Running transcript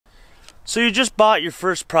So you just bought your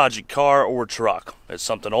first project car or truck. It's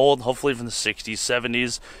something old, hopefully from the 60s,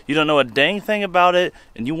 70s. You don't know a dang thing about it,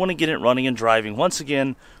 and you want to get it running and driving once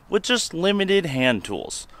again with just limited hand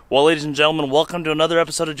tools. Well, ladies and gentlemen, welcome to another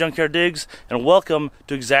episode of Junkyard Digs, and welcome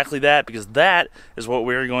to exactly that, because that is what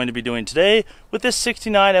we're going to be doing today with this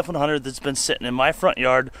 69 F100 that's been sitting in my front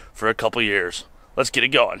yard for a couple years. Let's get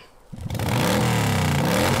it going.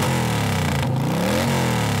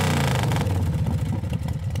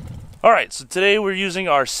 Alright, so today we're using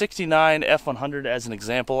our 69 F100 as an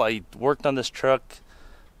example. I worked on this truck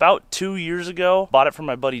about 2 years ago. Bought it from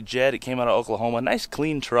my buddy Jed. It came out of Oklahoma. Nice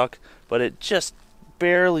clean truck, but it just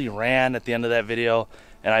barely ran at the end of that video,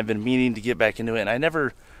 and I've been meaning to get back into it, and I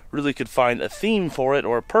never really could find a theme for it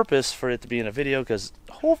or a purpose for it to be in a video, because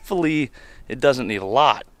hopefully it doesn't need a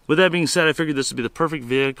lot. With that being said, I figured this would be the perfect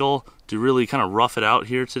vehicle to really kind of rough it out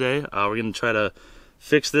here today. We're going to try to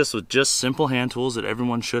fix this with just simple hand tools that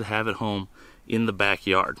everyone should have at home in the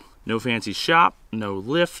backyard. No fancy shop, no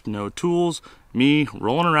lift, no tools. Me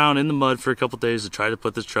rolling around in the mud for a couple days to try to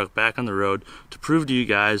put this truck back on the road to prove to you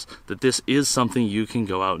guys that this is something you can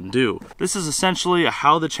go out and do. This is essentially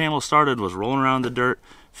how the channel started, was rolling around in the dirt,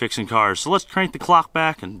 fixing cars. So let's crank the clock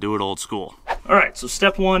back and do it old school. Alright, so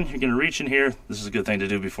step one, you're going to reach in here. This is a good thing to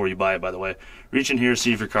do before you buy it, by the way. Reach in here,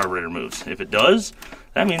 see if your carburetor moves. If it does,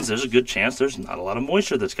 that means there's a good chance there's not a lot of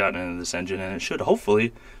moisture that's gotten into this engine, and it should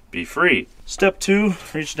hopefully be free. Step two,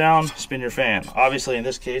 reach down, spin your fan. Obviously, in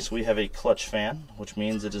this case, we have a clutch fan, which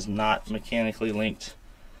means it is not mechanically linked,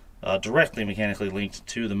 directly mechanically linked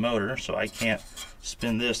to the motor, so I can't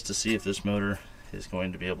spin this to see if this motor is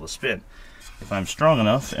going to be able to spin. If I'm strong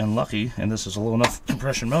enough and lucky, and this is a low enough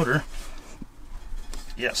compression motor,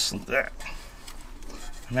 yes, look at that.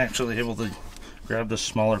 I'm actually able to grab this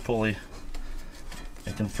smaller pulley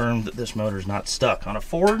and confirm that this motor is not stuck. On a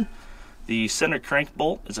Ford, the center crank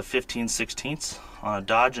bolt is a 15/16. On a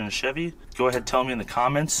Dodge and a Chevy, go ahead and tell me in the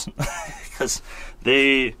comments, because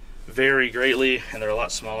they vary greatly and they're a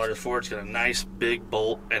lot smaller. The Ford's got a nice big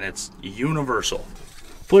bolt and it's universal.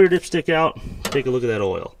 Pull your dipstick out, take a look at that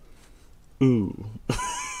oil. Ooh.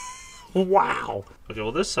 Wow. Okay,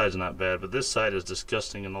 well, this side's not bad, but this side is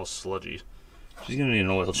disgusting and all sludgy. She's gonna need an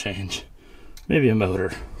oil change. Maybe a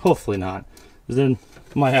motor. Hopefully not. Because then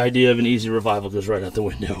my idea of an easy revival goes right out the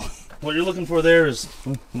window. What you're looking for there is,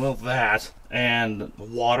 well, that and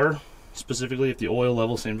water. Specifically, if the oil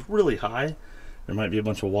level seems really high, there might be a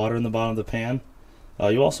bunch of water in the bottom of the pan.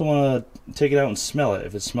 You also want to take it out and smell it.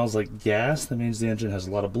 If it smells like gas, that means the engine has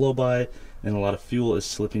a lot of blow-by and a lot of fuel is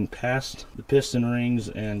slipping past the piston rings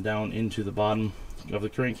and down into the bottom of the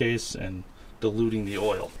crankcase and diluting the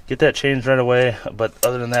oil. Get that changed right away, but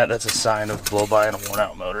other than that, that's a sign of blow-by and a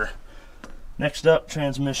worn-out motor. Next up,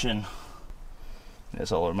 transmission.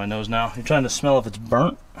 It's all over my nose now. You're trying to smell if it's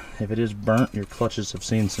burnt. If it is burnt, your clutches have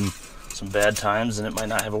seen some bad times and it might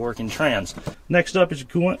not have a working trans. Next up is your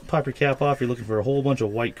coolant. Pop your cap off. You're looking for a whole bunch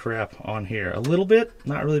of white crap on here. A little bit,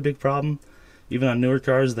 not really a big problem. Even on newer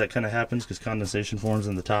cars, that kind of happens because condensation forms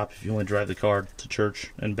in the top if you only drive the car to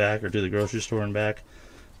church and back or to the grocery store and back.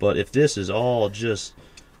 But if this is all just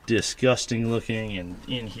disgusting looking and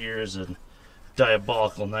in here is a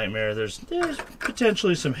diabolical nightmare, there's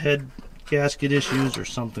potentially some head gasket issues or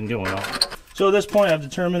something going on. So at this point, I've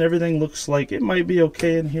determined everything looks like it might be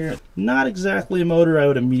okay in here. Not exactly a motor I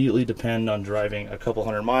would immediately depend on driving a couple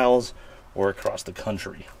hundred miles or across the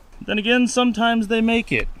country. Then again, sometimes they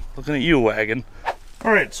make it. Looking at you, wagon.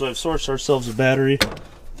 Alright, so I've sourced ourselves a battery.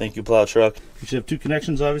 Thank you, plow truck. You should have two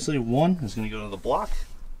connections, obviously. One is going to go to the block.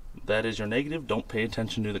 That is your negative. Don't pay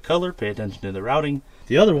attention to the color. Pay attention to the routing.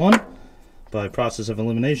 The other one, by process of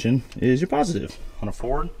elimination, is your positive. On a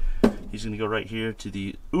Ford, he's going to go right here to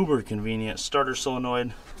the uber convenient starter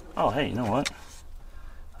solenoid. Oh, hey, you know what?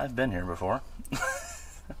 I've been here before.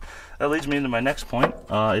 That leads me into my next point.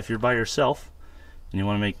 If you're by yourself and you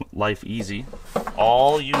want to make life easy,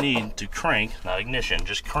 all you need to crank, not ignition,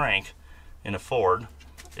 just crank in a Ford,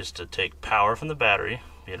 is to take power from the battery,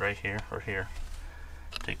 be it right here or here,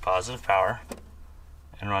 take positive power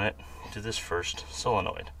and run it to this first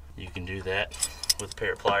solenoid. You can do that with a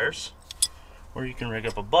pair of pliers, or you can rig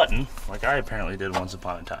up a button like I apparently did once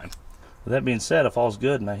upon a time. With that being said, if all's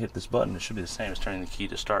good and I hit this button, it should be the same as turning the key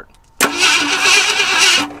to start.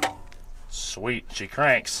 Sweet, she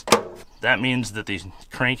cranks. That means that the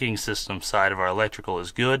cranking system side of our electrical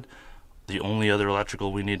is good. The only other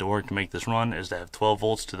electrical we need to work to make this run is to have 12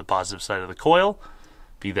 volts to the positive side of the coil,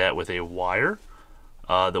 be that with a wire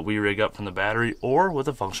that we rig up from the battery or with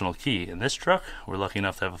a functional key. In this truck, we're lucky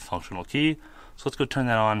enough to have a functional key, so let's go turn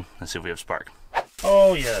that on and see if we have spark.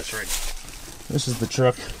 Oh yeah, that's right. This is the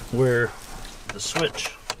truck where the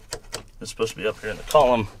switch that's supposed to be up here in the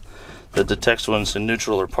column that detects when it's in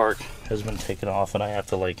neutral or park has been taken off, and I have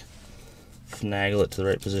to like finagle it to the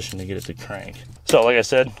right position to get it to crank. So like I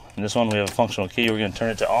said, in this one we have a functional key. We're going to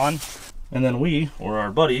turn it to on, and then we, or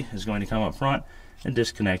our buddy, is going to come up front and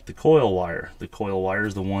disconnect the coil wire. The coil wire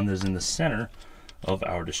is the one that's in the center of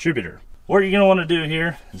our distributor. What you're going to want to do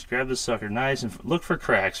here is grab this sucker nice and look for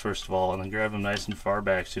cracks first of all, and then grab him nice and far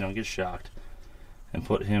back so you don't get shocked, and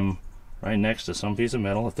put him right next to some piece of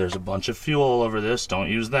metal. If there's a bunch of fuel all over this, don't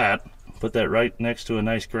use that. Put that right next to a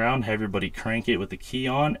nice ground, have your buddy crank it with the key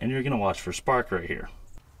on, and you're going to watch for spark right here.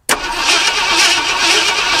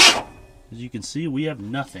 As you can see, we have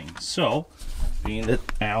nothing. So, being that,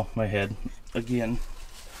 ow, my head, again,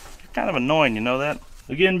 you're kind of annoying, you know that?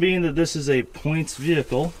 Again, being that this is a points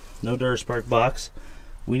vehicle, no Durspark box,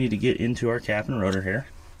 we need to get into our cap and rotor here.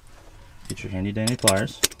 Get your handy dandy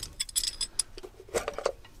pliers.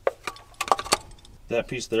 That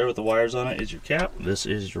piece there with the wires on it is your cap. This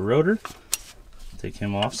is your rotor. Take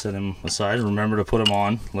him off, set him aside. Remember to put him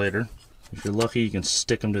on later. If you're lucky, you can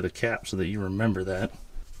stick them to the cap so that you remember that.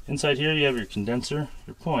 Inside here you have your condenser,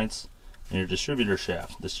 your points, and your distributor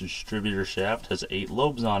shaft. This distributor shaft has 8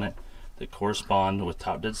 lobes on it that correspond with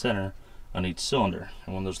top dead center on each cylinder.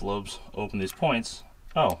 And when those lobes open these points,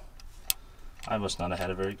 oh, I must not have had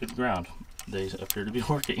a very good ground. They appear to be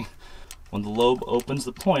working. When the lobe opens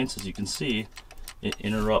the points, as you can see, it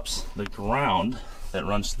interrupts the ground that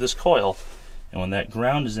runs to this coil. And when that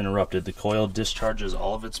ground is interrupted, the coil discharges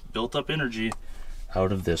all of its built up energy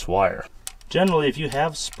out of this wire. Generally, if you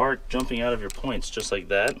have spark jumping out of your points just like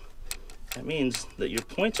that, that means that your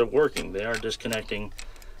points are working. They are disconnecting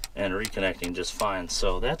and reconnecting just fine.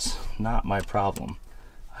 So that's not my problem.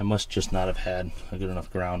 I must just not have had a good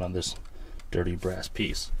enough ground on this dirty brass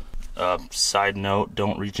piece. Side note,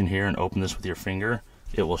 don't reach in here and open this with your finger.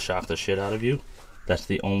 It will shock the shit out of you. That's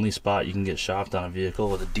the only spot you can get shocked on a vehicle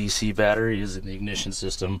with a DC battery is in the ignition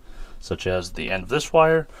system, such as the end of this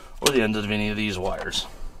wire or the end of any of these wires.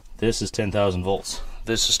 This is 10,000 volts.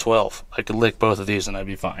 This is 12. I could lick both of these and I'd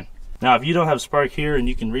be fine. Now, if you don't have spark here and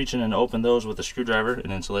you can reach in and open those with a screwdriver,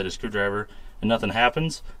 an insulated screwdriver, and nothing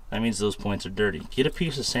happens, that means those points are dirty. Get a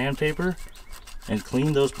piece of sandpaper and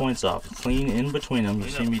clean those points off. Clean in between them. You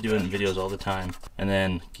see me do it in videos all the time. And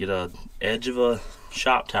then get a edge of a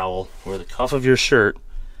shop towel or the cuff of your shirt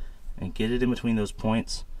and get it in between those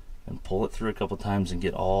points and pull it through a couple times and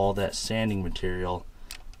get all that sanding material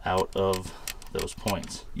out of those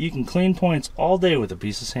points. You can clean points all day with a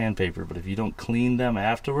piece of sandpaper, but if you don't clean them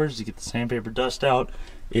afterwards to get the sandpaper dust out,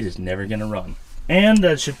 it is never going to run. And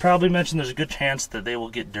I should probably mention there's a good chance that they will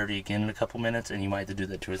get dirty again in a couple minutes, and you might have to do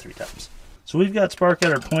that 2 or 3 times. So we've got spark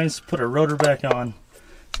at our points, put our rotor back on,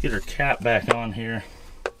 get our cap back on here,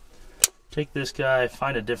 take this guy,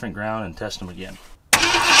 find a different ground, and test him again.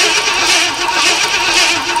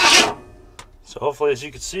 So hopefully, as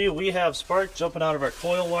you can see, we have spark jumping out of our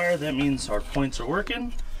coil wire. That means our points are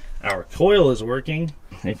working, our coil is working.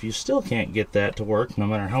 If you still can't get that to work, no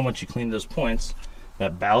matter how much you clean those points,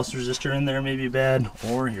 that ballast resistor in there may be bad,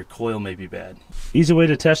 or your coil may be bad. Easy way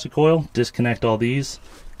to test a coil, disconnect all these,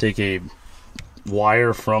 take a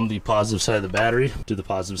wire from the positive side of the battery to the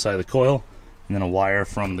positive side of the coil, and then a wire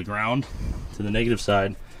from the ground to the negative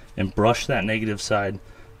side, and brush that negative side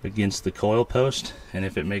against the coil post, and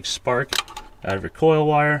if it makes spark out of your coil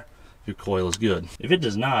wire, your coil is good. If it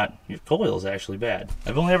does not, your coil is actually bad.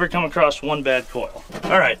 I've only ever come across one bad coil.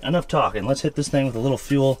 Alright, enough talking. Let's hit this thing with a little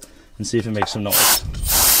fuel and see if it makes some noise.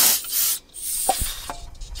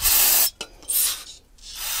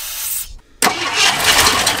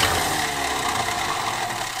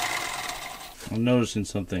 I'm noticing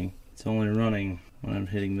something. It's only running when I'm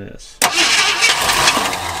hitting this. Yep.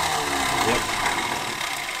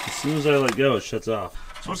 As soon as I let go, it shuts off.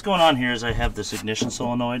 So what's going on here is I have this ignition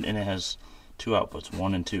solenoid and it has 2 outputs,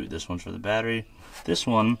 1 and 2. This one's for the battery. This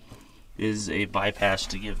one is a bypass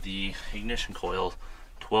to give the ignition coil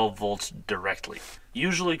 12 volts directly.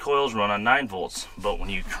 Usually coils run on 9 volts, but when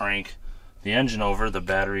you crank the engine over, the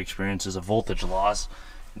battery experiences a voltage loss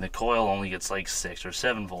and the coil only gets like 6 or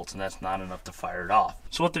 7 volts, and that's not enough to fire it off.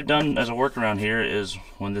 So what they've done as a workaround here is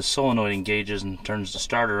when this solenoid engages and turns the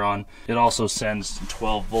starter on, it also sends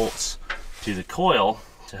 12 volts to the coil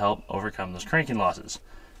to help overcome those cranking losses.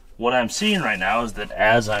 What I'm seeing right now is that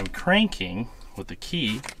as I'm cranking with the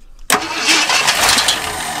key, the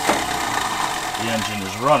engine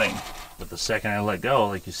is running, but the second I let go,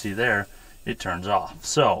 like you see there, it turns off.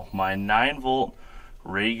 So my 9 volt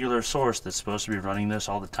regular source that's supposed to be running this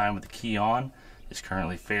all the time with the key on is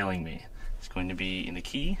currently failing me. It's going to be in the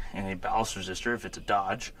key and a ballast resistor if it's a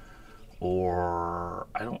Dodge, or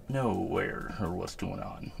I don't know where or what's going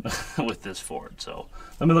on with this Ford. So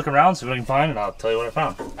let me look around, see what I can find, and I'll tell you what I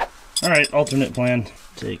found. All right, alternate plan.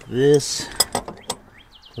 Take this,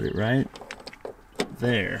 put it right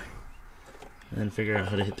there, and then figure out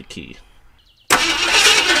how to hit the key. Oh,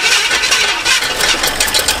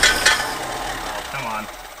 come on.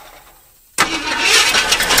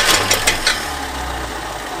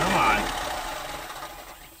 Come on.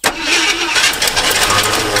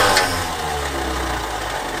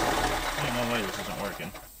 Ain't no way this isn't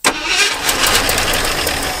working.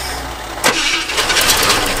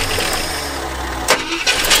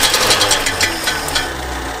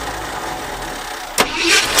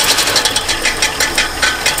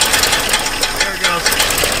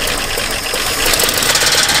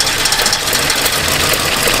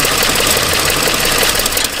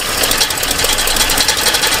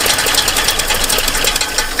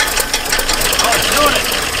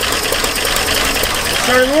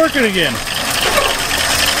 Started working again.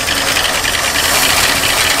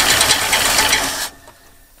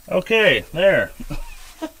 Okay, there.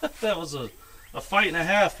 That was a fight and a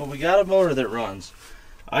half, but we got a motor that runs.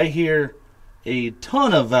 I hear a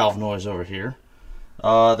ton of valve noise over here.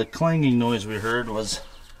 The clanging noise we heard was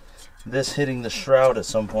this hitting the shroud at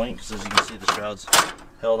some point, because as you can see, the shroud's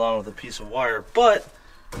held on with a piece of wire, but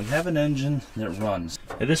we have an engine that runs.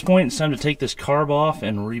 At this point, it's time to take this carb off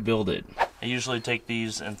and rebuild it. I usually take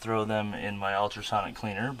these and throw them in my ultrasonic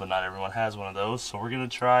cleaner, but not everyone has one of those, so we're going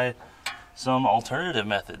to try some alternative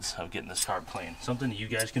methods of getting this carb clean. Something you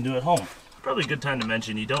guys can do at home. Probably a good time to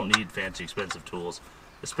mention you don't need fancy expensive tools,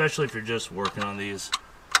 especially if you're just working on these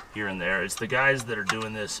here and there. It's the guys that are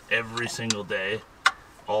doing this every single day,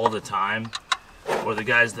 all the time, or the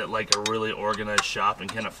guys that like a really organized shop and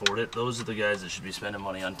can afford it. Those are the guys that should be spending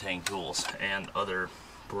money on Tang tools and other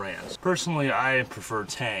brands. Personally, I prefer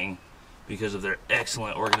Tang because of their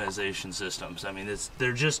excellent organization systems. I mean,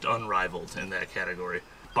 they're just unrivaled in that category.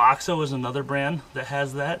 Boxo is another brand that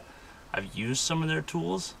has that. I've used some of their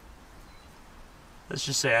tools. Let's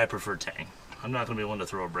just say I prefer Tang. I'm not going to be one to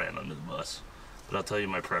throw a brand under the bus, but I'll tell you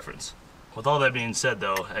my preference. With all that being said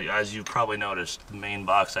though, as you probably noticed, the main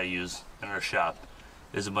box I use in our shop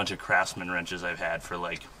is a bunch of Craftsman wrenches I've had for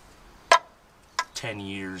like 10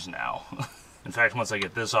 years now. In fact, once I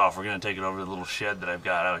get this off, we're going to take it over to the little shed that I've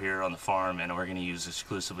got out here on the farm, and we're going to use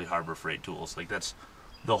exclusively Harbor Freight tools. Like, that's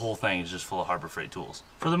the whole thing is just full of Harbor Freight tools.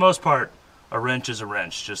 For the most part, a wrench is a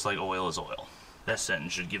wrench, just like oil is oil. That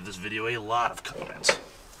sentence should give this video a lot of comments.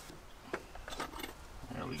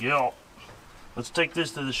 There we go. Let's take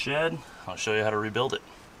this to the shed. I'll show you how to rebuild it.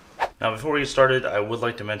 Now before we get started, I would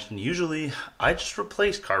like to mention, usually I just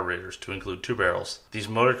replace carburetors to include 2 barrels. These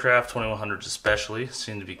Motorcraft 2100s especially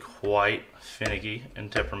seem to be quite finicky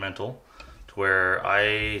and temperamental, to where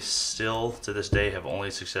I still to this day have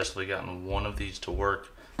only successfully gotten one of these to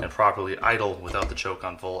work and properly idle without the choke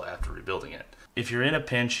on full after rebuilding it. If you're in a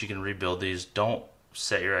pinch, you can rebuild these. Don't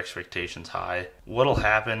set your expectations high. What'll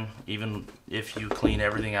happen, even if you clean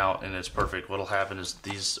everything out and it's perfect, what'll happen is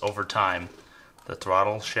these, over time, the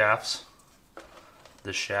throttle shafts,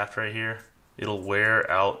 this shaft right here, it'll wear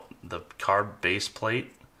out the carb base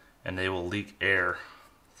plate and they will leak air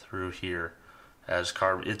through here. As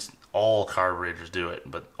it's all carburetors do it,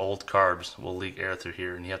 but old carbs will leak air through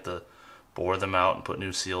here, and you have to bore them out and put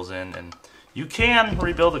new seals in. And you can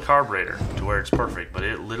rebuild a carburetor to where it's perfect, but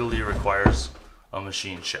it literally requires a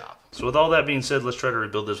machine shop. So with all that being said, let's try to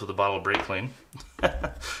rebuild this with a bottle of brake clean.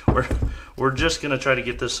 We're just gonna try to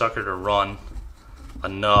get this sucker to run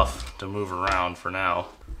enough to move around for now.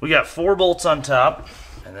 We got 4 bolts on top,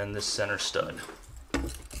 and then this center stud.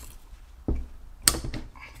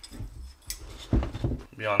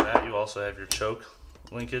 Beyond that, you also have your choke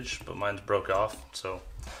linkage, but mine's broke off, so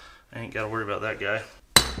I ain't gotta worry about that guy.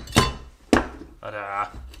 Ta-da!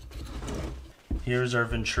 Here's our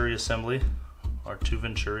Venturi assembly, our 2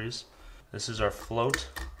 Venturis. This is our float,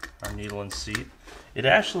 our needle and seat. It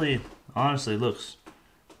actually, honestly, looks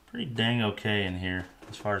pretty dang okay in here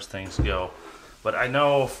as far as things go. But I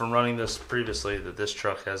know from running this previously that this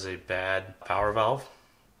truck has a bad power valve,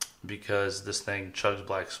 because this thing chugs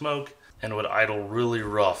black smoke and would idle really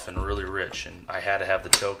rough and really rich, and I had to have the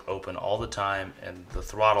choke open all the time and the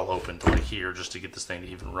throttle open to like here just to get this thing to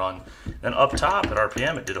even run. Then up top at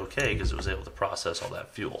RPM it did okay because it was able to process all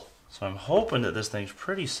that fuel. So I'm hoping that this thing's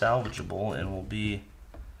pretty salvageable and will be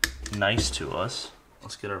nice to us.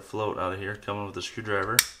 Let's get our float out of here, coming with a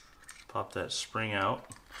screwdriver. Pop that spring out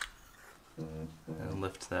and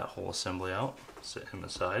lift that whole assembly out. Set him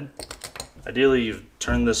aside. Ideally, you've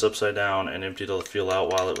turned this upside down and emptied all the fuel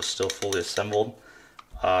out while it was still fully assembled.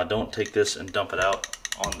 Don't take this and dump it out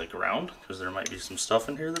on the ground because there might be some stuff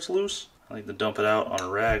in here that's loose. I like to dump it out on a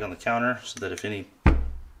rag on the counter so that if any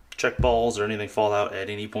check balls or anything fall out at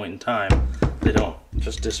any point in time, they don't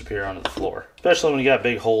just disappear onto the floor. Especially when you got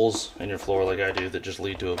big holes in your floor like I do that just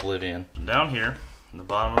lead to oblivion. Down here, in the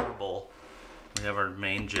bottom of our bowl, we have our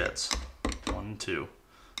main jets. 1 and 2.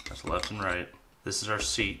 That's left and right. This is our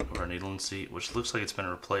seat, or our needle and seat, which looks like it's been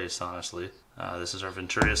replaced, honestly. This is our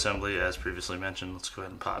Venturi assembly, as previously mentioned. Let's go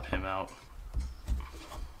ahead and pop him out.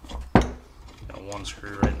 Got one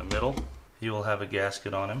screw right in the middle. He will have a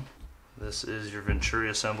gasket on him. This is your Venturi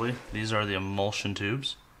assembly. These are the emulsion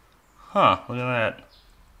tubes. Huh, look at that.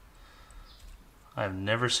 I've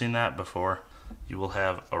never seen that before. You will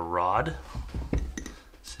have a rod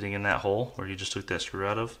sitting in that hole where you just took that screw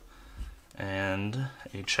out of, and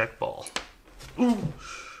a check ball. Ooh,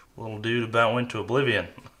 little dude about went to oblivion.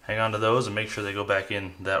 Hang on to those and make sure they go back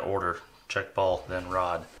in that order. Check ball, then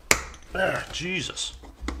rod. There, Jesus.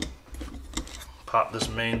 Pop this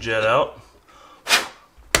main jet out.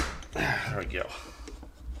 There we go.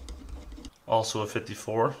 Also a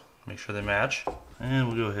 54. Make sure they match. And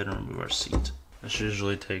we'll go ahead and remove our seat. This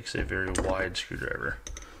usually takes a very wide screwdriver.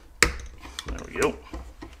 There we go.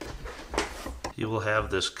 You will have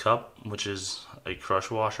this cup, which is a crush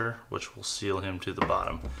washer, which will seal him to the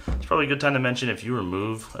bottom. It's probably a good time to mention if you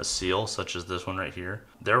remove a seal, such as this one right here,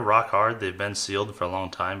 they're rock hard, they've been sealed for a long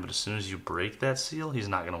time, but as soon as you break that seal, he's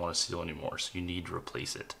not going to want to seal anymore, so you need to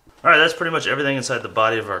replace it. Alright, that's pretty much everything inside the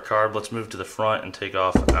body of our carb. Let's move to the front and take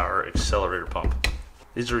off our accelerator pump.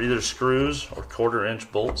 These are either screws or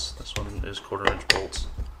 1/4-inch bolts. This one is 1/4-inch bolts.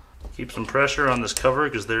 Keep some pressure on this cover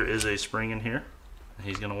because there is a spring in here, and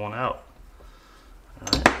he's going to want out.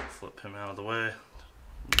 Alright, flip him out of the way.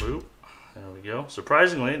 Boop. There we go.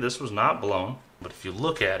 Surprisingly, this was not blown, but if you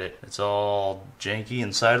look at it, it's all janky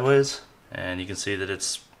and sideways, and you can see that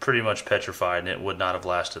it's pretty much petrified and it would not have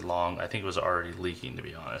lasted long. I think it was already leaking, to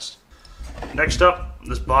be honest. Next up,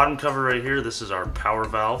 this bottom cover right here, this is our power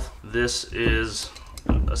valve. This is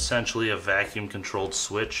essentially a vacuum controlled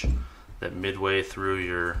switch that midway through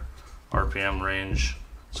your RPM range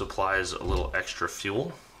supplies a little extra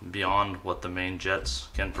fuel beyond what the main jets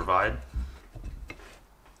can provide.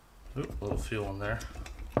 Oop, a little fuel in there.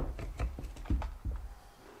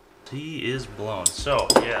 He is blown. So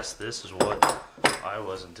yes, this is what I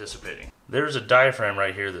was anticipating. There's a diaphragm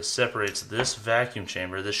right here that separates this vacuum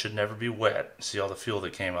chamber. This should never be wet. See all the fuel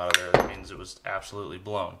that came out of there? That means it was absolutely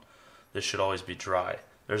blown. This should always be dry.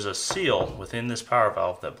 There's a seal within this power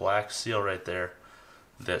valve, that black seal right there,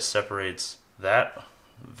 that separates that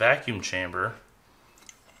vacuum chamber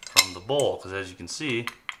from the bowl, because as you can see,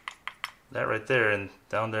 that right there and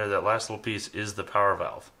down there, that last little piece is the power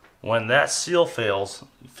valve. When that seal fails,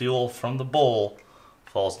 fuel from the bowl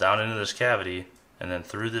falls down into this cavity and then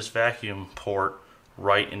through this vacuum port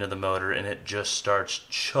right into the motor, and it just starts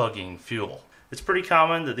chugging fuel. It's pretty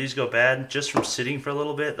common that these go bad just from sitting for a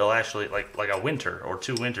little bit. They'll actually, like a winter or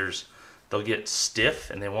 2 winters, they'll get stiff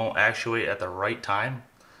and they won't actuate at the right time.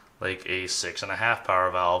 Like a 6.5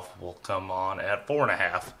 power valve will come on at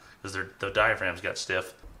 4.5 because the diaphragms got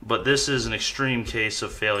stiff. But this is an extreme case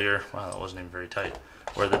of failure. Wow, that wasn't even very tight.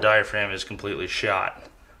 Where the diaphragm is completely shot.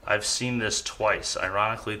 I've seen this twice.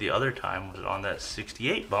 Ironically, the other time was on that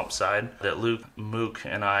 68 bump side that Mook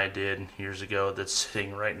and I did years ago, that's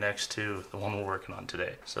sitting right next to the one we're working on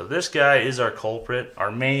today. So this guy is our culprit,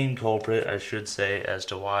 our main culprit, I should say, as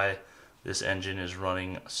to why this engine is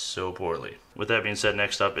running so poorly. With that being said,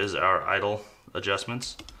 next up is our idle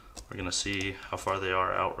adjustments. We're gonna see how far they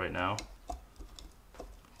are out right now.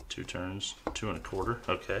 2 turns, 2 1/4,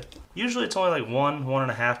 okay. Usually it's only like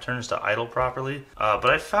 1.5 turns to idle properly, but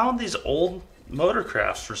I found these old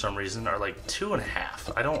Motorcrafts for some reason are like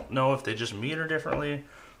 2.5. I don't know if they just meter differently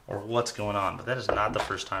or what's going on, but that is not the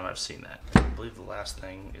first time I've seen that. I believe the last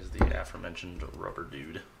thing is the aforementioned rubber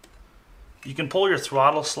dude. You can pull your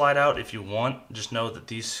throttle slide out if you want. Just know that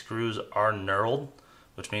these screws are knurled,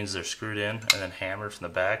 which means they're screwed in and then hammered from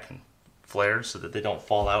the back and flared so that they don't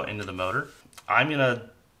fall out into the motor. I'm gonna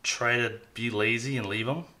try to be lazy and leave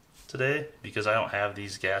them today because I don't have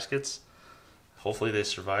these gaskets. Hopefully they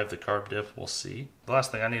survive the carb dip, we'll see. The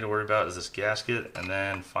last thing I need to worry about is this gasket and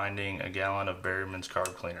then finding a gallon of Berryman's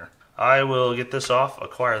carb cleaner. I will get this off,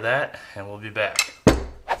 acquire that, and we'll be back.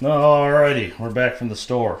 Alrighty, we're back from the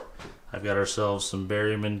store. I've got ourselves some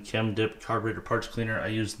Berryman Chem Dip carburetor parts cleaner. I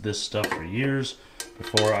used this stuff for years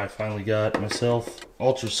before I finally got myself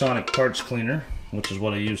ultrasonic parts cleaner, which is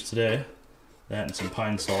what I use today. That and some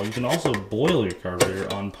Pine Sol. You can also boil your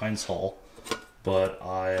carburetor on Pine Sol, but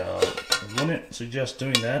I wouldn't suggest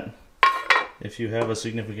doing that if you have a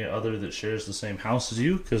significant other that shares the same house as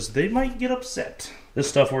you, because they might get upset. This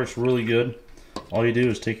stuff works really good. All you do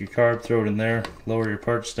is take your carb, throw it in there, lower your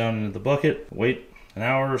parts down into the bucket, wait an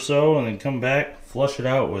hour or so, and then come back, flush it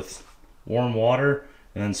out with warm water,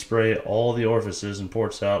 and then spray all the orifices and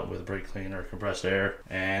ports out with brake cleaner or compressed air,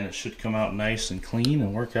 and it should come out nice and clean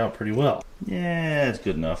and work out pretty well. Yeah, it's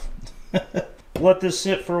good enough. Let this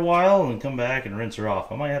sit for a while and come back and rinse her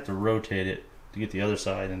off. I might have to rotate it to get the other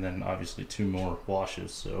side, and then obviously 2 more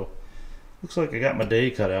washes. So looks like I got my day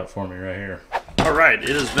cut out for me right here. All right, it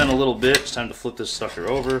has been a little bit. It's time to flip this sucker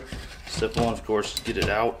over. Step 1, of course, get it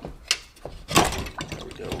out. There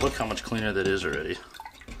we go. Look how much cleaner that is already.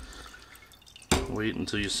 Wait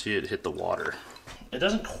until you see it hit the water. It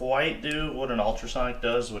doesn't quite do what an ultrasonic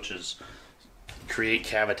does, which is create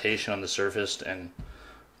cavitation on the surface and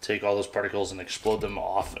take all those particles and explode them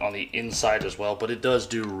off on the inside as well, but it does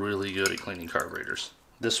do really good at cleaning carburetors.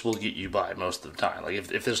 This will get you by most of the time.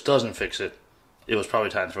 Like if this doesn't fix it, it was probably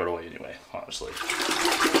time to throw it away anyway, honestly.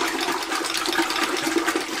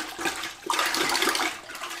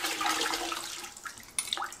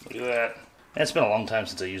 Look at that. And it's been a long time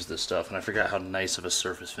since I used this stuff, and I forgot how nice of a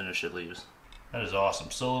surface finish it leaves. That is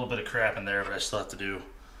awesome. Still a little bit of crap in there, but I still have to do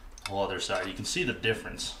the whole other side. You can see the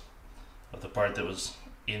difference of the part that was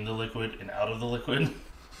in the liquid and out of the liquid.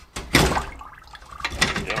 There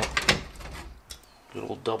we go. Good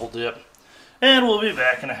old double dip. And we'll be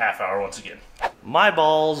back in a half hour once again. My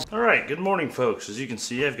balls. Alright, good morning folks. As you can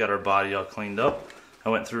see, I've got our body all cleaned up. I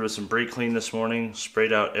went through with some brake clean this morning,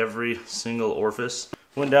 sprayed out every single orifice.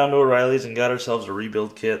 Went down to O'Reilly's and got ourselves a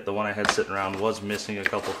rebuild kit. The one I had sitting around was missing a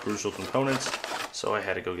couple crucial components, so I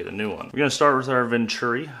had to go get a new one. We're going to start with our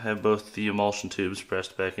Venturi. I have both the emulsion tubes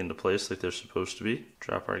pressed back into place like they're supposed to be.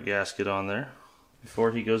 Drop our gasket on there.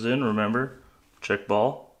 Before he goes in, remember, check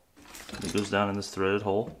ball. It goes down in this threaded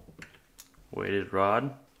hole. Weighted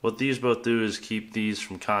rod. What these both do is keep these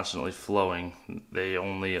from constantly flowing. They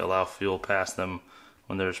only allow fuel past them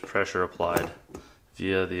when there's pressure applied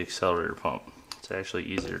via the accelerator pump. It's actually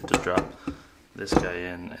easier to drop this guy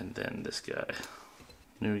in and then this guy.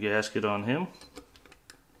 New gasket on him.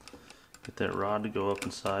 Get that rod to go up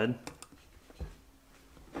inside.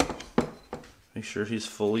 Make sure he's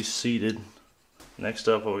fully seated. Next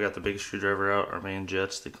up, we got the big screwdriver out, our main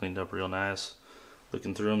jets. They cleaned up real nice.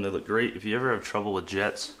 Looking through them, they look great. If you ever have trouble with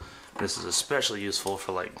jets, this is especially useful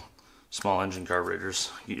for like small engine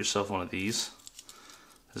carburetors. Get yourself one of these.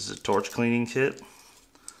 This is a torch cleaning kit.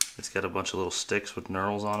 It's got a bunch of little sticks with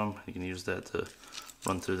knurls on them. You can use that to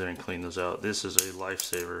run through there and clean those out. This is a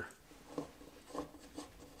lifesaver.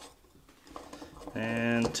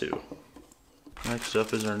 And 2. Next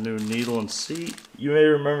up is our new needle and seat. You may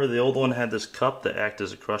remember the old one had this cup that acted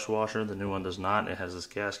as a crush washer. The new one does not. It has this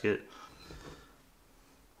gasket.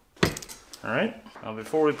 Alright, now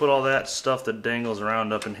before we put all that stuff that dangles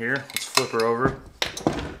around up in here, let's flip her over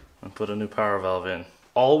and put a new power valve in.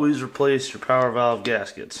 Always replace your power valve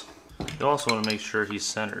gaskets. You also want to make sure he's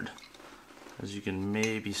centered. As you can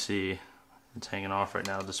maybe see, it's hanging off right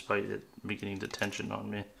now despite it beginning to tension on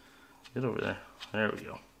me. Get over there. There we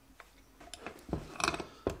go.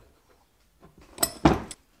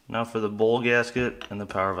 Now for the bowl gasket and the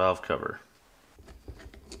power valve cover.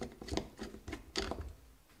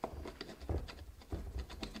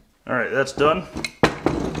 Alright, that's done.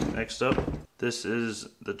 Next up, this is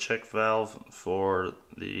the check valve for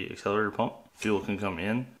the accelerator pump. Fuel can come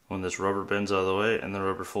in when this rubber bends out of the way and the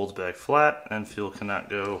rubber folds back flat, and fuel cannot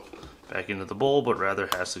go back into the bowl but rather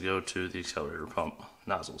has to go to the accelerator pump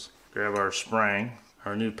nozzles. Grab our spring.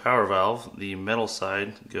 Our new power valve, the metal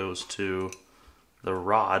side goes to the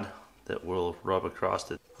rod that will rub across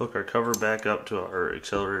it. Hook our cover back up to our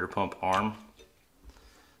accelerator pump arm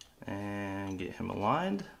and get him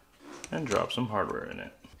aligned and drop some hardware in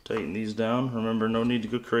it. Tighten these down. Remember, no need to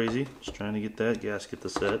go crazy. Just trying to get that gasket to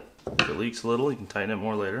set. If it leaks a little, you can tighten it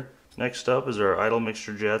more later. Next up is our idle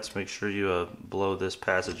mixture jets. Make sure you blow this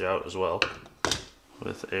passage out as well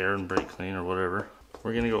with air and brake clean or whatever.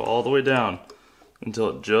 We're going to go all the way down until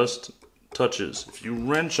it just touches. If you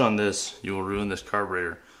wrench on this, you will ruin this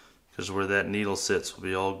carburetor, because where that needle sits will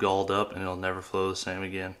be all galled up and it'll never flow the same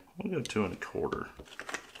again. We'll go 2 1/4.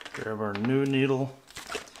 Grab our new needle.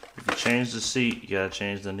 If you change the seat, you gotta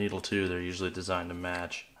change the needle too. They're usually designed to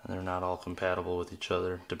match, and they're not all compatible with each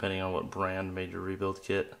other, depending on what brand made your rebuild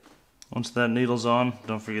kit. Once that needle's on,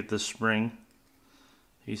 don't forget this spring.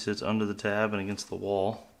 He sits under the tab and against the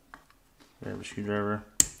wall. Grab a screwdriver,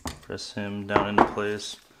 press him down into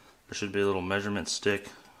place. There should be a little measurement stick.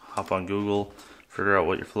 Hop on Google, figure out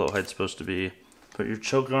what your float height's supposed to be. Put your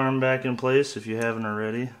choke arm back in place if you haven't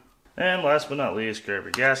already. And last but not least, grab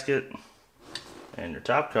your gasket. and your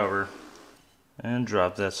top cover, and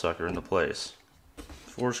drop that sucker into place.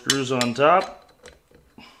 4 screws on top,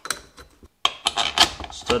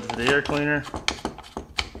 stud for the air cleaner,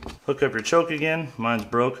 hook up your choke again. Mine's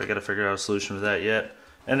broke, I gotta figure out a solution for that yet.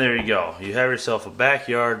 And there you go, you have yourself a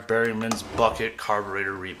backyard Berryman's bucket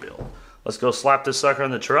carburetor rebuild. Let's go slap this sucker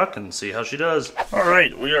on the truck and see how she does.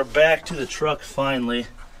 Alright, we are back to the truck finally.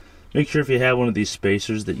 Make sure if you have one of these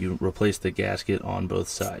spacers that you replace the gasket on both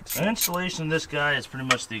sides. And installation of this guy is pretty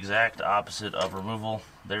much the exact opposite of removal.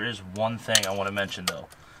 There is one thing I want to mention though.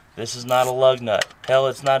 This is not a lug nut. Hell,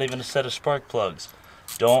 it's not even a set of spark plugs.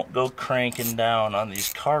 Don't go cranking down on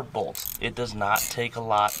these carb bolts. It does not take a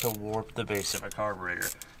lot to warp the base of a carburetor.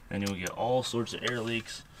 And you'll get all sorts of air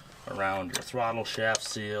leaks around your throttle shaft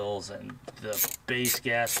seals and the base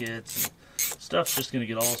gaskets. And stuff's just going to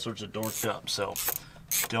get all sorts of dorked up. So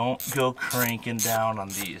don't go cranking down on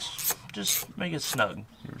these. Just make it snug.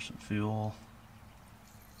 Here's some fuel.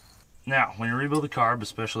 Now, when you rebuild the carb,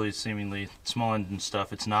 especially seemingly small engine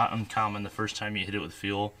stuff, it's not uncommon the first time you hit it with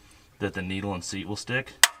fuel that the needle and seat will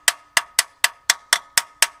stick.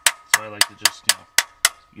 So I like to just,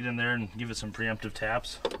 get in there and give it some preemptive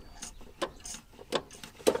taps.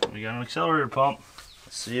 We got an accelerator pump.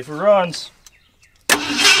 Let's see if it runs. Look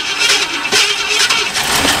at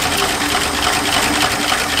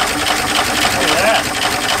that.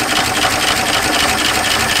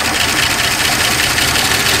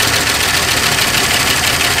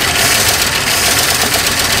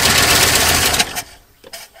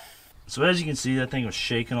 So as you can see, that thing was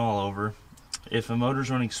shaking all over. If a motor's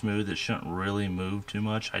running smooth, it shouldn't really move too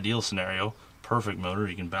much. Ideal scenario, perfect motor,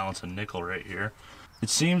 you can balance a nickel right here. It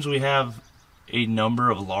seems we have a number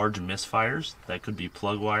of large misfires. That could be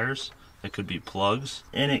plug wires, that could be plugs,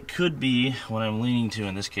 and it could be, what I'm leaning to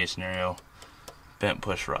in this case scenario, bent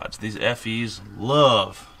push rods. These FEs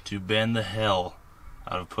love to bend the hell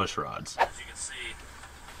out of push rods. As you can see,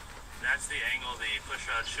 that's the angle the push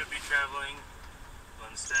rod should be traveling.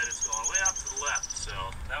 Instead it's going way off to the left, so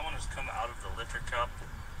that one has come out of the lifter cup.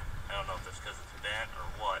 I don't know if that's because it's bent or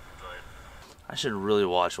what, but I should really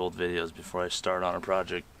watch old videos before I start on a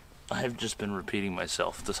project. I've just been repeating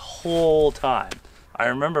myself this whole time. I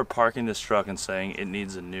remember parking this truck and saying it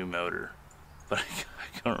needs a new motor, but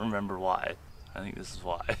I can't remember why. I think this is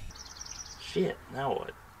why. Shit, now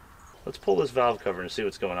what? Let's pull this valve cover and see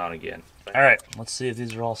what's going on again. Alright, let's see if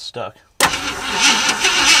these are all stuck.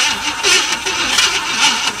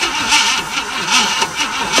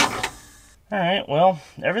 Alright, well,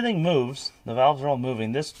 everything moves. The valves are all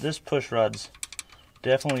moving. This push rod's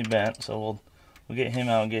definitely bent, so we'll get him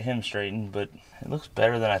out and get him straightened, but it looks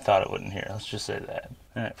better than I thought it would in here. Let's just say that.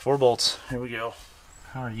 Alright, 4 bolts. Here we go.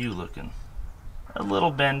 How are you looking? A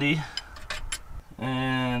little bendy.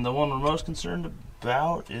 And the one we're most concerned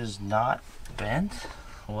about is not bent.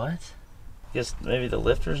 What? Guess maybe the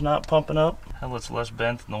lifter's not pumping up. Hell, it's less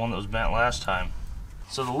bent than the one that was bent last time.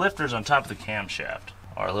 So the lifters on top of the camshaft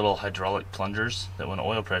are little hydraulic plungers that when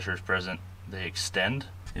oil pressure is present, they extend.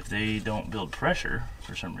 If they don't build pressure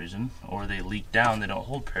for some reason, or they leak down, they don't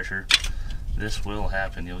hold pressure, this will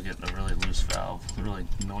happen. You'll get a really loose valve, a really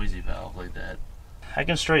noisy valve like that. I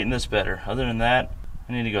can straighten this better. Other than that,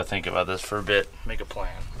 I need to go think about this for a bit, make a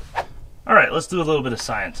plan. Alright, let's do a little bit of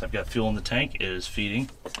science. I've got fuel in the tank, it is feeding.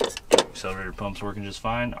 Accelerator pump's working just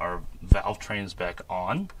fine. Our valve train is back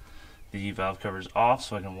on. The valve cover is off,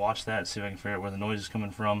 so I can watch that and see if I can figure out where the noise is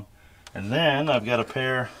coming from. And then I've got a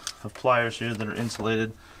pair of pliers here that are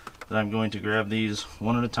insulated that I'm going to grab these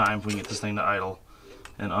one at a time if we can get this thing to idle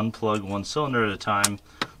and unplug one cylinder at a time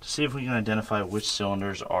to see if we can identify which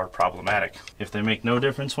cylinders are problematic. If they make no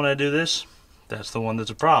difference when I do this, that's the one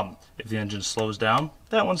that's a problem. If the engine slows down,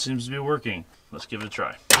 that one seems to be working. Let's give it a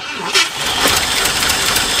try.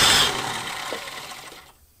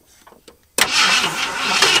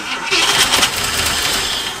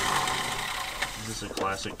 This is a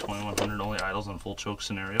classic 2100 only idles on full choke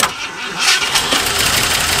scenario.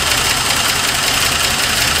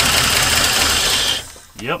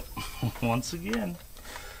 Yep, once again.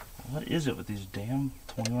 What is it with these damn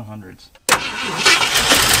 2100s?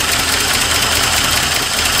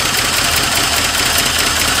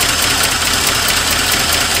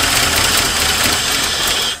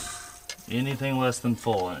 Anything less than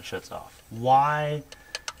full and it shuts off. Why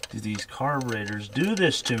do these carburetors do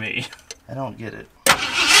this to me? I don't get it.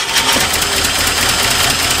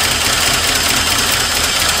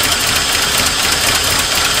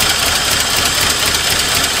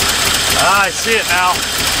 Ah, I see it now.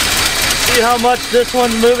 See how much this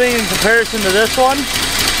one's moving in comparison to this one?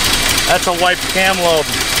 That's a wiped cam lobe.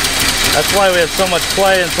 That's why we have so much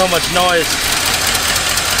play and so much noise.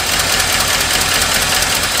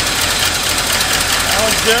 That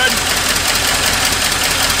one's good.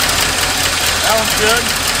 That one's good.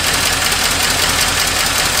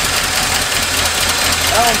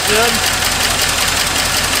 That one's good.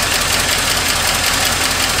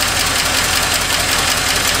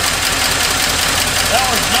 That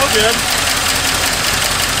one's no good.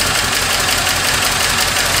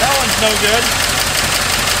 That one's no good.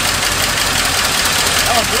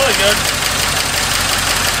 That one's really good.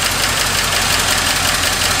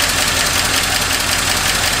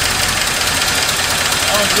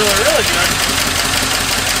 That one's really good.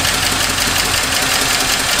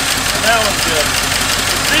 And that one's good.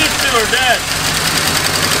 These two are dead.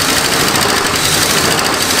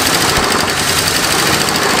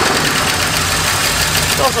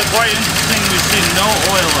 It's also quite interesting we see no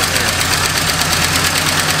oil up there.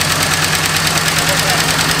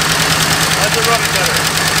 That's a rubber cutter.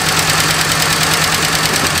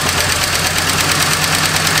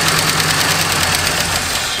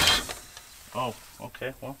 Oh,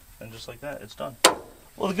 okay, well, and just like that, it's done.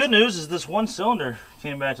 Well, the good news is this one cylinder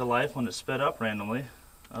came back to life when it sped up randomly.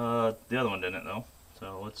 The other one didn't, though.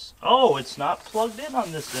 So it's, oh, it's not plugged in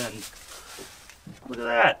on this end. Look at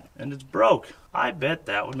that, and it's broke. I bet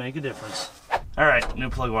that would make a difference. All right, new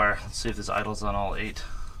plug wire. Let's see if this idles on all 8.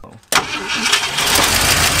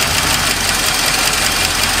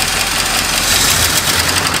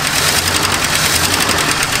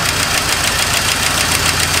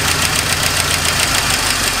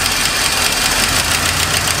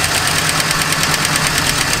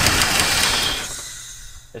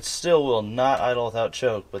 It still will not idle without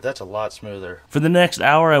choke, but that's a lot smoother. For the next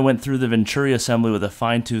hour, I went through the Venturi assembly with a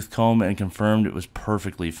fine-tooth comb and confirmed it was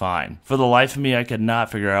perfectly fine. For the life of me, I could not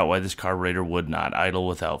figure out why this carburetor would not idle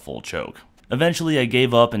without full choke. Eventually, I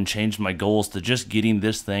gave up and changed my goals to just getting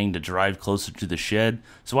this thing to drive closer to the shed,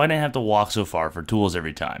 so I didn't have to walk so far for tools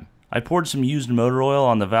every time. I poured some used motor oil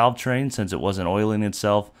on the valve train since it wasn't oiling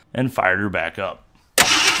itself, and fired her back up.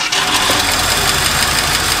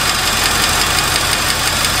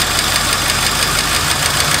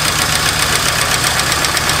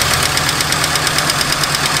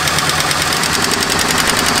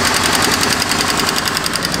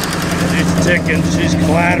 Ticking, she's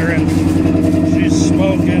clattering, she's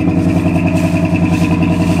smoking,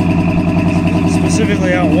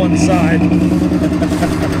 specifically out one side.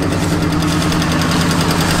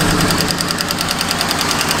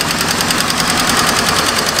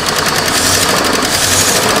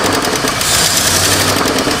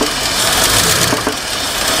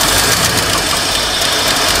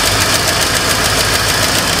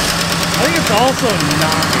 I think it's also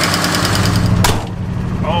knocking.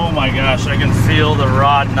 Oh my gosh, I can feel the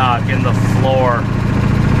rod knock in the floor.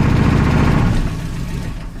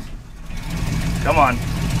 Come on.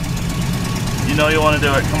 You know you want to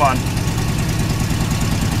do it. Come on.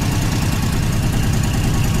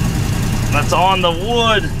 That's on the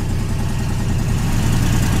wood.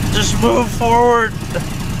 Just move forward.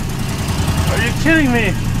 Are you kidding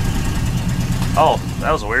me? Oh,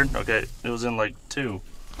 that was weird. Okay, it was in like 2.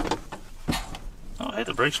 Oh, hey,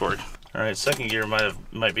 the brakes work. All right, second gear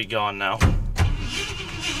might be gone now. All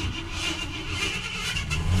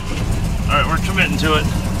right, we're committing to it.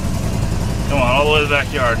 Come on, all the way to the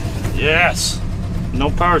backyard. Yes. No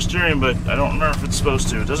power steering, but I don't remember if it's supposed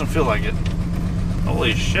to. It doesn't feel like it.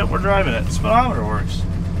 Holy shit, we're driving it. Speedometer works.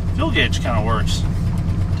 Fuel gauge kind of works.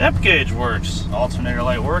 Temp gauge works. Alternator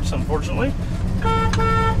light works, unfortunately.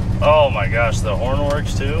 Oh my gosh, the horn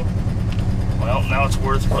works too. Well, now it's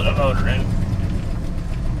worth putting a motor in.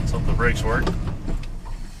 Let's hope the brakes work.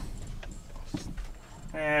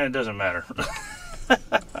 It doesn't matter.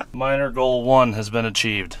 Minor goal 1 has been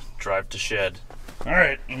achieved. Drive to shed.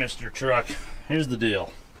 Alright, Mr. Truck, here's the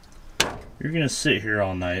deal. You're gonna sit here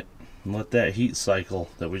all night and let that heat cycle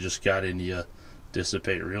that we just got into you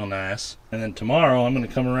dissipate real nice. And then tomorrow I'm gonna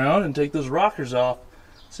come around and take those rockers off,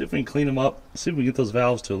 see if we can clean them up, see if we can get those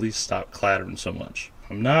valves to at least stop clattering so much.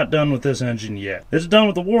 I'm not done with this engine yet. It's done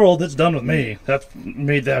with the world, it's done with me. That's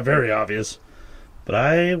made that very obvious. But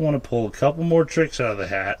I want to pull a couple more tricks out of the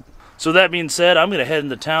hat. So that being said, I'm going to head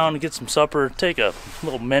into town, get some supper, take a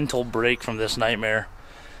little mental break from this nightmare,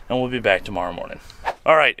 and we'll be back tomorrow morning.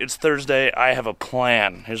 Alright, it's Thursday. I have a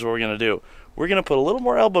plan. Here's what we're going to do. We're going to put a little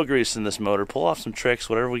more elbow grease in this motor, pull off some tricks,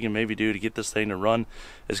 whatever we can maybe do to get this thing to run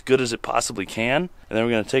as good as it possibly can. And then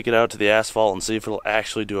we're going to take it out to the asphalt and see if it'll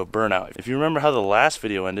actually do a burnout. If you remember how the last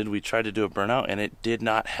video ended, we tried to do a burnout and it did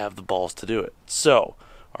not have the balls to do it. So,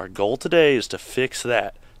 our goal today is to fix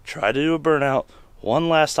that. Try to do a burnout one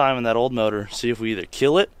last time in that old motor, see if we either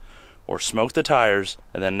kill it or smoke the tires,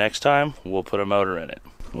 and then next time we'll put a motor in it.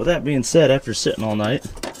 With that being said, after sitting all night,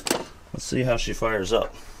 Let's see how she fires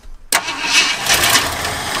up.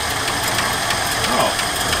 Oh.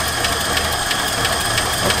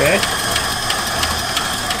 Okay.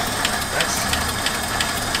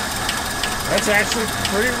 That's actually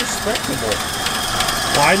pretty respectable.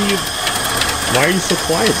 Why are you so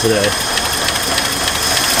quiet today?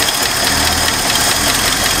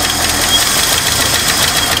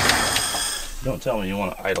 Don't tell me you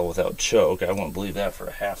want to idle without choke. I won't believe that for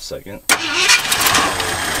a half second.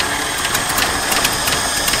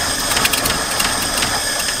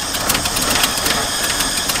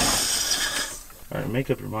 Alright,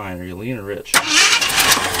 make up your mind. Are you lean or rich?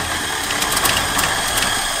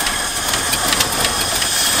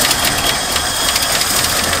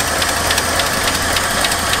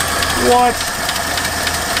 What?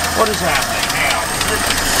 What is happening now?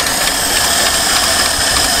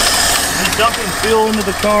 Is it dumping fuel into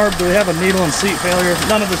the car? Do we have a needle and seat failure?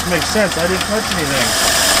 None of this makes sense. I didn't touch anything.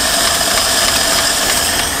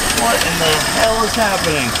 What in the hell is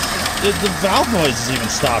happening? The valve noise has even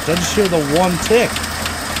stopped. I just hear the one tick.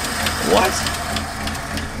 What?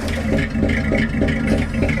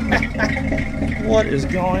 What is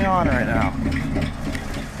going on right now?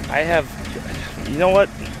 You know what?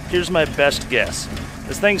 Here's my best guess.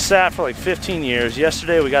 This thing sat for like 15 years.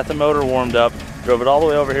 Yesterday we got the motor warmed up, drove it all the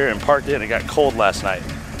way over here and parked it, and it got cold last night.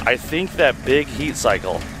 I think that big heat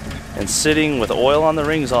cycle and sitting with oil on the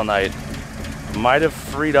rings all night might have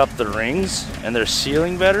freed up the rings and they're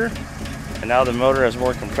sealing better, and now the motor has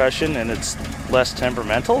more compression and it's less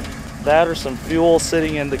temperamental. That or some fuel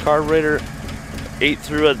sitting in the carburetor ate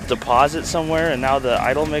through a deposit somewhere, and now the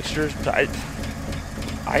idle mixture,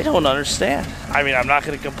 I don't understand. I mean, I'm not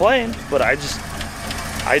going to complain, but I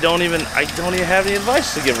don't even have any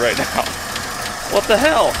advice to give right now. What the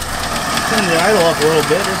hell? Turn the idle up a little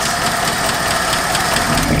bit.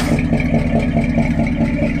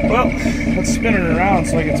 Well, let's spin it around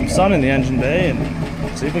so I get some sun in the engine bay and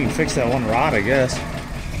see if we can fix that one rod, I guess.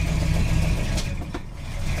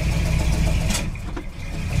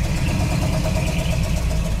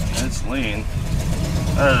 It's lean.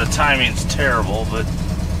 The timing's terrible, but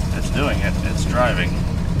it's doing it. It's driving.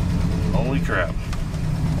 Holy crap.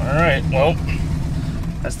 Alright, well,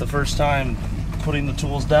 that's the first time putting the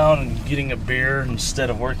tools down and getting a beer instead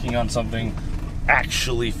of working on something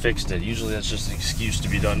actually fixed it. Usually that's just an excuse to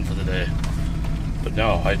be done for the day. But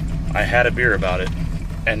no, I had a beer about it,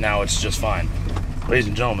 and now it's just fine. Ladies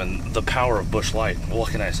and gentlemen, the power of Busch Light. What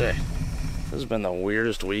can I say? This has been the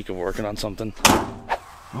weirdest week of working on something.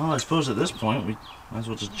 Well, I suppose at this point we might as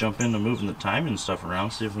well just jump into moving the timing and stuff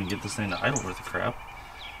around, see if we can get this thing to idle worth of crap.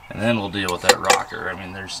 And then we'll deal with that rocker. I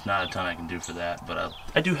mean, there's not a ton I can do for that, but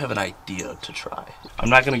I do have an idea to try. I'm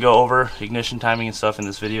not going to go over ignition timing and stuff in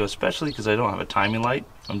this video, especially because I don't have a timing light.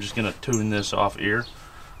 I'm just going to tune this off ear.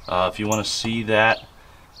 If you want to see that,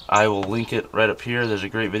 I will link it right up here. There's a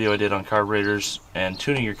great video I did on carburetors and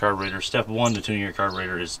tuning your carburetor. Step 1 to tuning your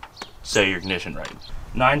carburetor is set your ignition right.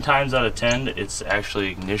 9 times out of 10, it's actually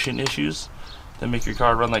ignition issues that make your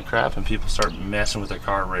car run like crap, and people start messing with their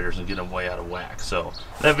carburetors and get them way out of whack. So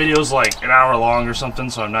that video is like an hour long or something,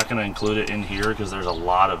 so I'm not going to include it in here because there's a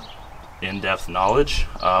lot of in-depth knowledge,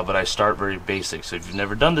 but I start very basic. So if you've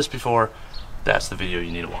never done this before, that's the video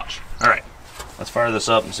you need to watch. Alright, let's fire this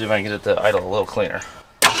up and see if I can get it to idle a little cleaner.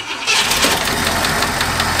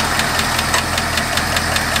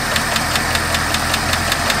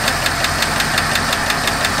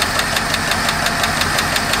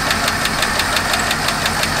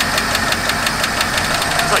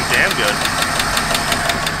 Damn good.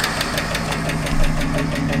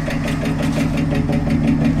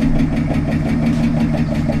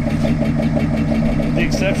 With the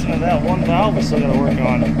exception of that one valve we still got to work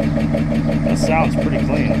on. That sounds pretty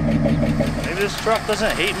clean. Maybe this truck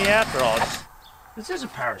doesn't hate me after all. This is a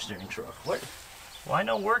power steering truck. What? Why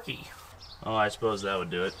no worky? Oh, I suppose that would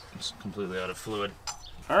do it. It's completely out of fluid.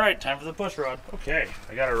 Alright, time for the push rod. Okay,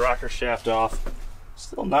 I got a rocker shaft off.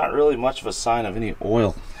 Still not really much of a sign of any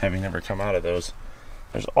oil having ever come out of those.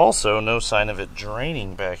 There's also no sign of it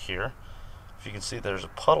draining back here. If you can see, there's a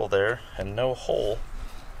puddle there and no hole.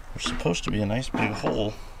 There's supposed to be a nice big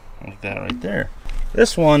hole like that right there.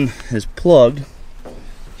 This one is plugged. So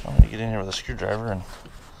I'm going to get in here with a screwdriver and...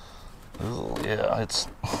 Ooh, yeah, it's...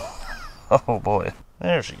 Oh boy.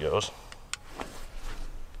 There she goes.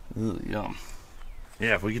 Ooh, yum.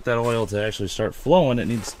 Yeah, if we get that oil to actually start flowing, it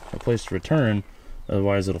needs a place to return.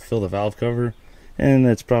 Otherwise it'll fill the valve cover, and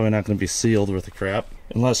it's probably not going to be sealed worth of crap.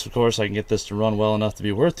 Unless, of course, I can get this to run well enough to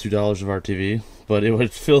be worth $2 of RTV, but it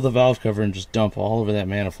would fill the valve cover and just dump all over that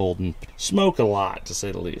manifold and smoke a lot, to say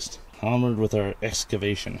the least. Onward with our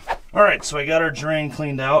excavation. Alright, so I got our drain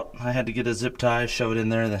cleaned out. I had to get a zip tie, shove it in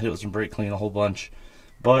there, and then hit it with some brake clean a whole bunch.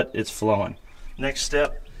 But it's flowing. Next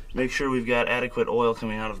step, make sure we've got adequate oil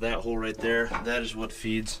coming out of that hole right there. That is what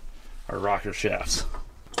feeds our rocker shafts.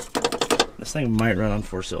 This thing might run on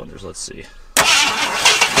 4 cylinders, let's see.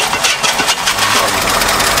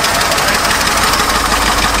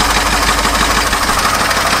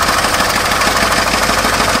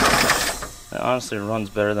 Honestly, it runs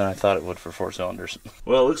better than I thought it would for 4 cylinders.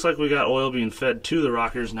 Well, it looks like we got oil being fed to the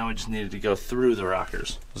rockers. Now we just needed to go through the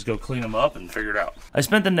rockers. Let's go clean them up and figure it out. I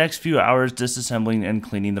spent the next few hours disassembling and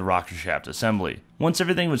cleaning the rocker shaft assembly. Once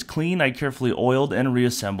everything was clean, I carefully oiled and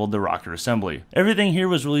reassembled the rocker assembly. Everything here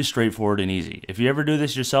was really straightforward and easy. If you ever do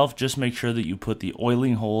this yourself, just make sure that you put the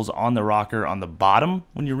oiling holes on the rocker on the bottom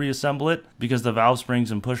when you reassemble it, because the valve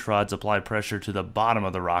springs and push rods apply pressure to the bottom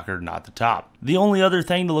of the rocker, not the top. The only other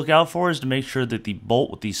thing to look out for is to make sure that the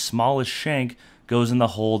bolt with the smallest shank goes in the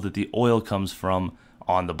hole that the oil comes from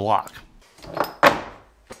on the block.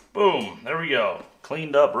 Boom, there we go.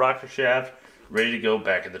 Cleaned up rocker shaft, ready to go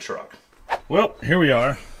back in the truck. Well, here we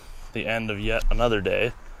are, the end of yet another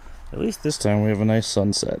day. At least this time we have a nice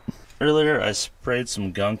sunset. Earlier I sprayed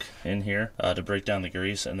some gunk in here to break down the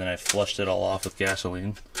grease, and then I flushed it all off with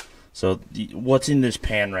gasoline. So what's in this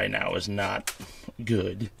pan right now is not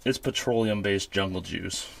good. It's petroleum-based jungle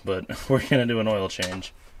juice, but we're gonna do an oil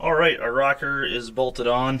change. Alright, our rocker is bolted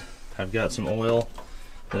on. I've got some oil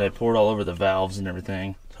that I poured all over the valves and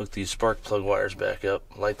everything. Hook these spark plug wires back up,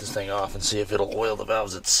 light this thing off, and see if it'll oil the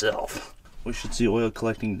valves itself. We should see oil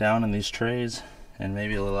collecting down in these trays and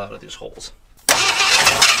maybe a little out of these holes. There we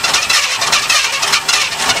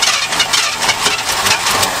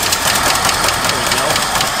go.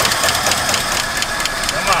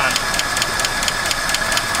 Come on.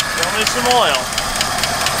 Show me some oil.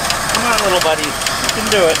 Come on, little buddy. You can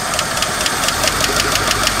do it.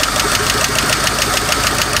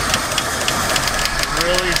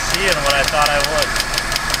 Really seeing what I thought I would.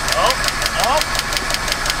 Oh.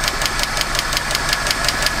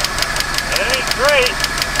 It ain't great,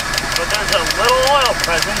 but there's a little oil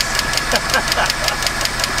presence.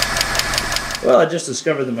 Well, I just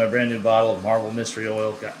discovered that my brand new bottle of Marble Mystery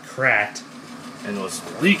Oil got cracked and was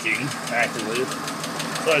leaking actively.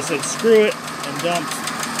 So I said screw it and dumped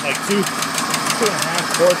like two and a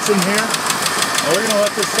half quarts in here. And we're going to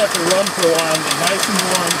let this sucker run for a while and get nice and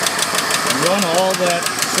warm. And run all that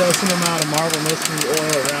excessive amount of Marble Mystery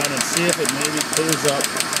Oil around and see if it maybe clears up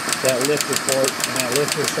that lifter port, and that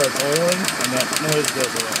lifter starts oiling and that noise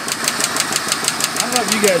goes away. I don't know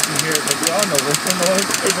if you guys can hear it, but beyond the lifter noise,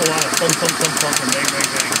 there's a lot of thump and bang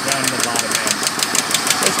down in the bottom end.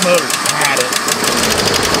 This motor's had it.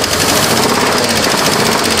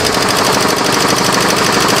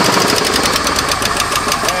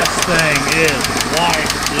 This thing is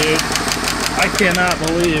white, dude. I cannot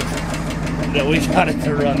believe that we got it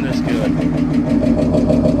to run this good.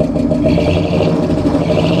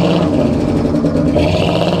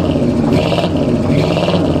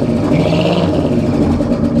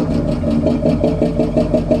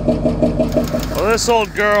 Well, this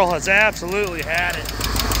old girl has absolutely had it.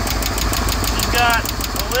 She's got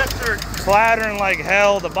the lifter clattering like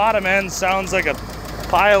hell. The bottom end sounds like a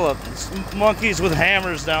pile of monkeys with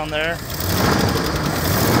hammers down there.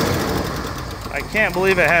 I can't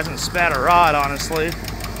believe it hasn't spat a rod, honestly.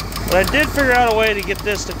 But I did figure out a way to get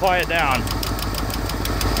this to quiet down.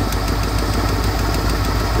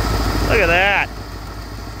 Look at that.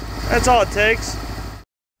 That's all it takes.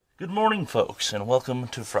 Good morning, folks, and welcome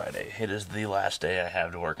to Friday. It is the last day I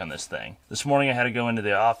have to work on this thing. This morning I had to go into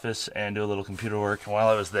the office and do a little computer work. And while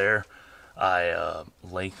I was there, I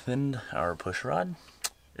lengthened our push rod.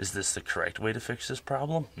 Is this the correct way to fix this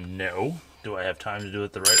problem? No. Do I have time to do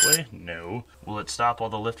it the right way? No. Will it stop all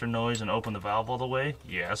the lifter noise and open the valve all the way?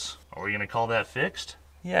 Yes. Are we going to call that fixed?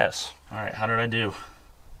 Yes. Alright, how did I do?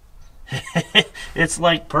 It's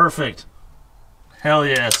like perfect. Hell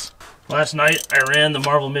yes. Last night I ran the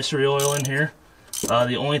Marble Mystery Oil in here.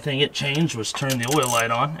 The only thing it changed was turn the oil light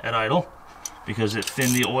on at idle, because it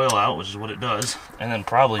thinned the oil out, which is what it does, and then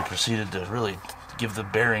probably proceeded to really give the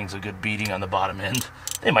bearings a good beating on the bottom end.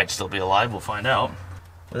 They might still be alive, we'll find out.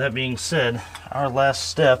 With that being said, our last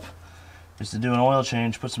step is to do an oil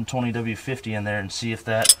change, put some 20W50 in there, and see if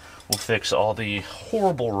that will fix all the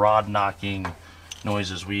horrible rod knocking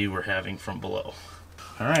noises we were having from below.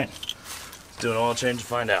 Alright, let's do an oil change and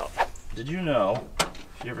find out. Did you know,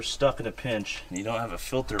 if you're ever stuck in a pinch and you don't have a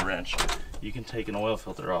filter wrench, you can take an oil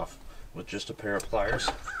filter off with just a pair of pliers?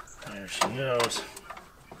 There she goes.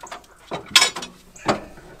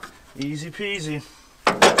 Easy peasy.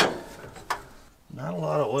 Not a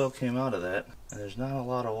lot of oil came out of that, and there's not a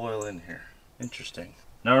lot of oil in here. Interesting.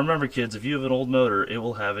 Now remember kids, if you have an old motor, it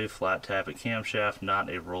will have a flat tappet camshaft, not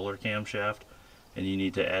a roller camshaft, and you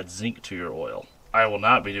need to add zinc to your oil. I will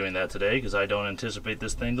not be doing that today because I don't anticipate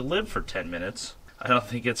this thing to live for 10 minutes. I don't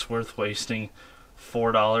think it's worth wasting $4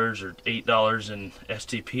 or $8 in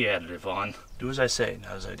STP additive on. Do as I say,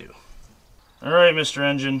 not as I do. Alright, Mr.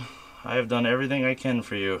 Engine, I have done everything I can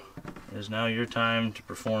for you. It is now your time to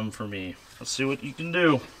perform for me. Let's see what you can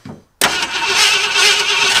do.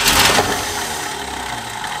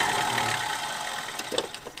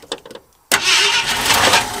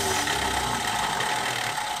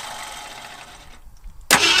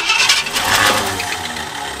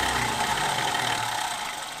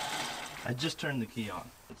 I just turned the key on.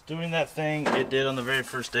 It's doing that thing it did on the very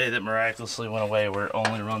first day that miraculously went away, where it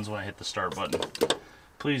only runs when I hit the start button.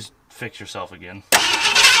 Please fix yourself again.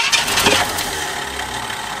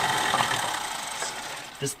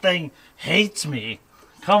 This thing hates me.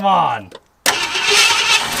 Come on. There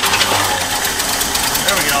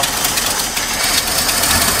we go.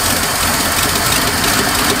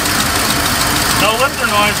 No lifter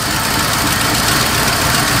noise.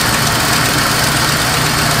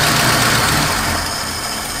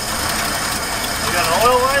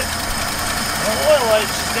 Oil light? No oil light,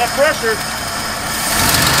 she's got pressure.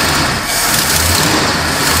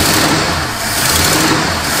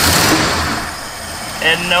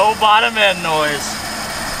 And no bottom end noise.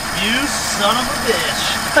 You son of a bitch.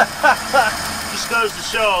 Just goes to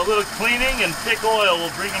show a little cleaning and thick oil will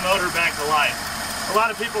bring a motor back to life. A lot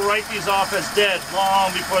of people write these off as dead long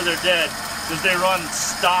before they're dead because they run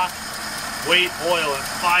stock weight oil at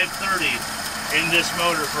 530 in this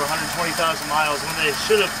motor for 120,000 miles when they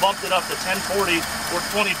should have bumped it up to 1040 or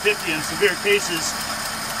 2050 in severe cases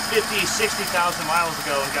 50, 60,000 miles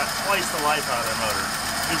ago and got twice the life out of their motor.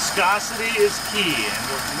 Viscosity is key, and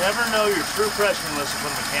you'll never know your true pressure unless you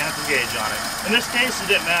put a mechanical gauge on it. In this case, it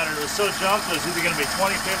didn't matter. It was so junked, it was either going to be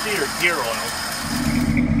 2050 or gear oil.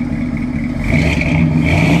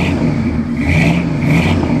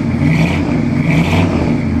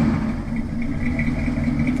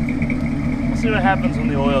 See what happens when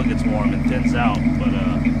the oil gets warm and thins out, but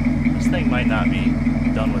this thing might not be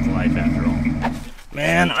done with life after all.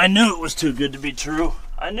 Man, I knew it was too good to be true.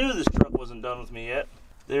 I knew this truck wasn't done with me yet.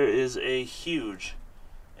 There is a huge,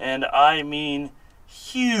 and I mean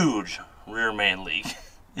huge, rear main leak.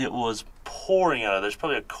 It was pouring out of there. There's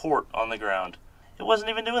probably a quart on the ground. It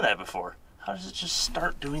wasn't even doing that before. How does it just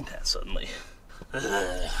start doing that suddenly?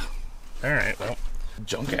 Alright, well,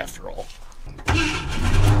 junk after all.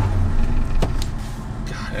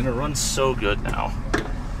 God, and it runs so good now.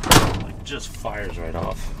 Like, just fires right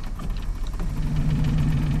off.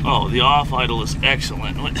 Oh, the off idle is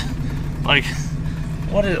excellent. Like,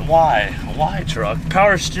 what is it? Why? Why, truck?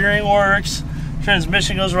 Power steering works.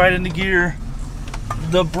 Transmission goes right into gear.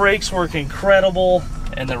 The brakes work incredible.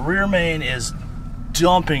 And the rear main is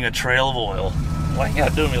dumping a trail of oil. Why you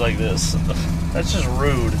gotta do me like this? That's just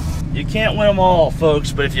rude. You can't win them all,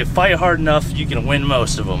 folks, but if you fight hard enough, you can win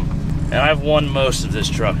most of them. And I've won most of this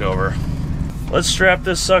truck over. Let's strap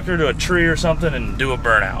this sucker to a tree or something and do a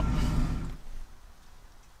burnout.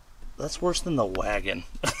 That's worse than the wagon.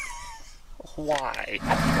 Why?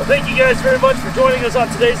 Well, thank you guys very much for joining us on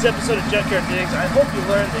today's episode of Junkyard Digs. I hope you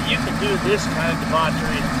learned that you can do this kind of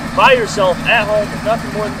debauchery by yourself at home with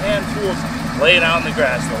nothing more than hand tools laying out in the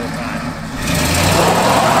grass the whole time.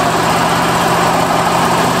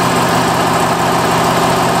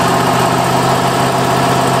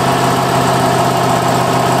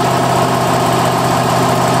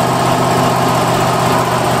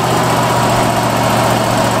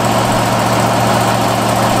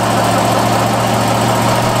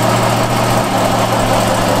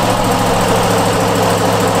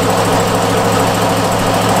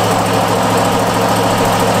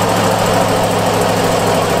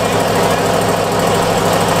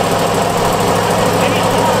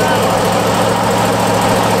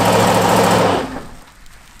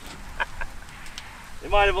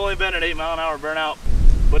 Might have only been an 8-mile-an-hour burnout,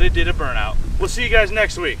 but it did a burnout. We'll see you guys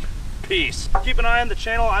next week. Peace. Keep an eye on the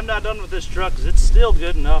channel. I'm not done with this truck because it's still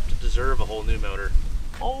good enough to deserve a whole new motor.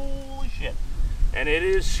 Holy shit. And it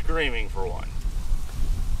is screaming for one.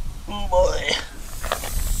 Oh boy.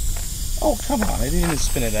 Oh, come on. I didn't even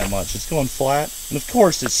spin it that much. It's going flat. And of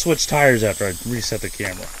course, it switched tires after I reset the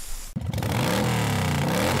camera.